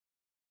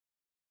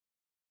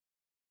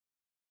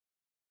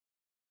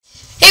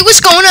What's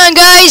going on,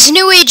 guys?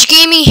 New Age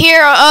Gaming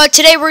here.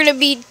 Today we're gonna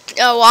be,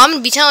 I'm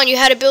gonna be telling you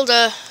how to build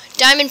a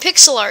diamond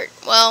pixel art.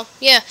 Well,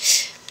 yeah,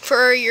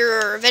 for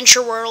your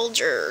adventure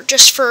world or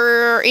just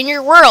for in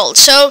your world.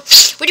 So,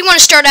 what you want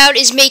to start out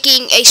is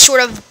making a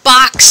sort of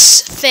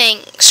box thing,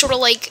 sort of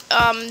like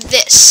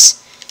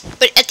this.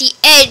 But at the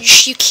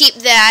edge, you keep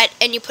that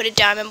and you put a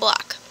diamond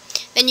block.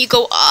 Then you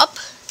go up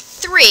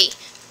 3,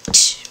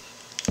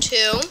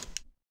 2,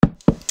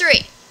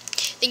 3.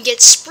 Then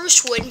get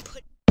spruce wood and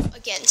put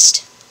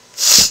against.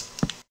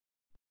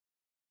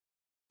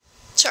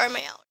 Sorry,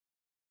 my allergy.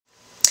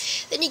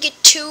 Then you get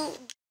 2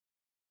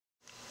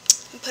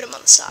 and put them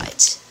on the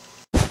sides.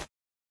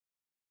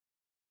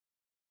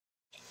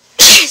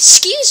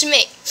 Excuse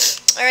me.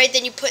 Alright,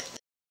 then you put,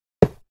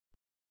 and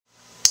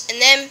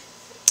then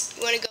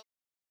you want to go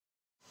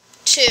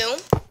 2,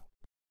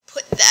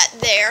 put that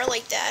there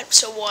like that.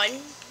 So 1,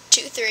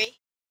 2, 3.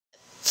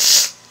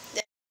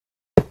 Then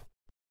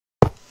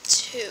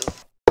 2.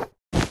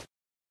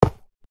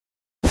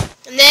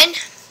 And then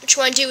what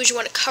you want to do is you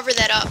want to cover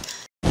that up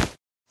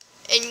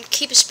and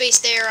keep a space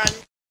there on.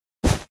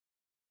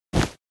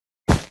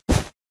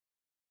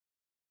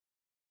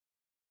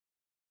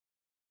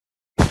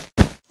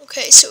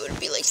 Okay, so it would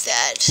be like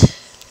that.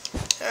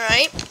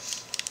 Alright?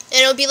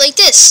 And it'll be like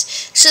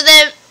this. So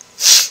then,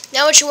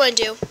 now what you want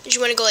to do is you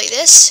want to go like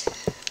this.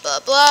 Blah,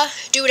 blah.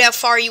 Do it how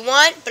far you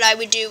want, but I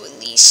would do at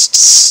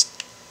least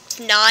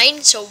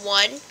 9. So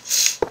 1,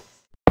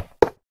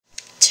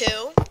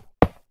 2,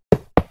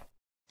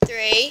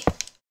 3.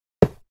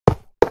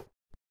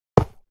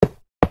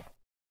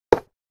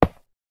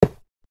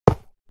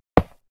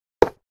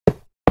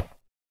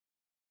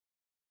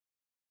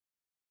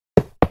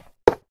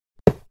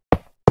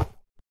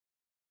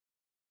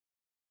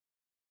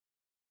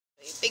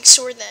 Big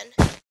sword then.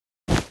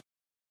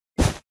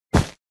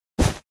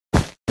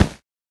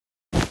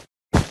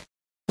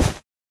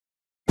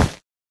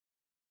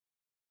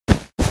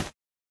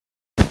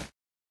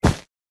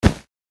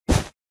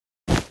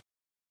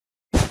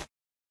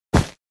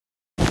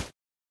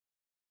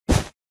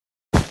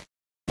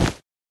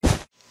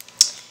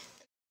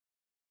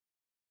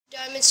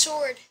 Diamond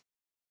sword.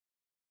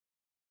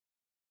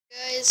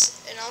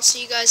 Guys, and I'll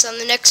see you guys on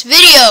the next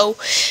video.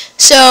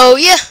 So,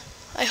 yeah.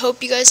 I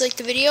hope you guys liked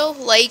the video.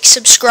 Like,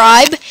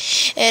 subscribe,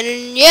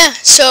 and yeah,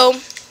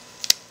 so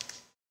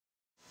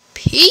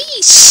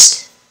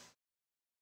peace.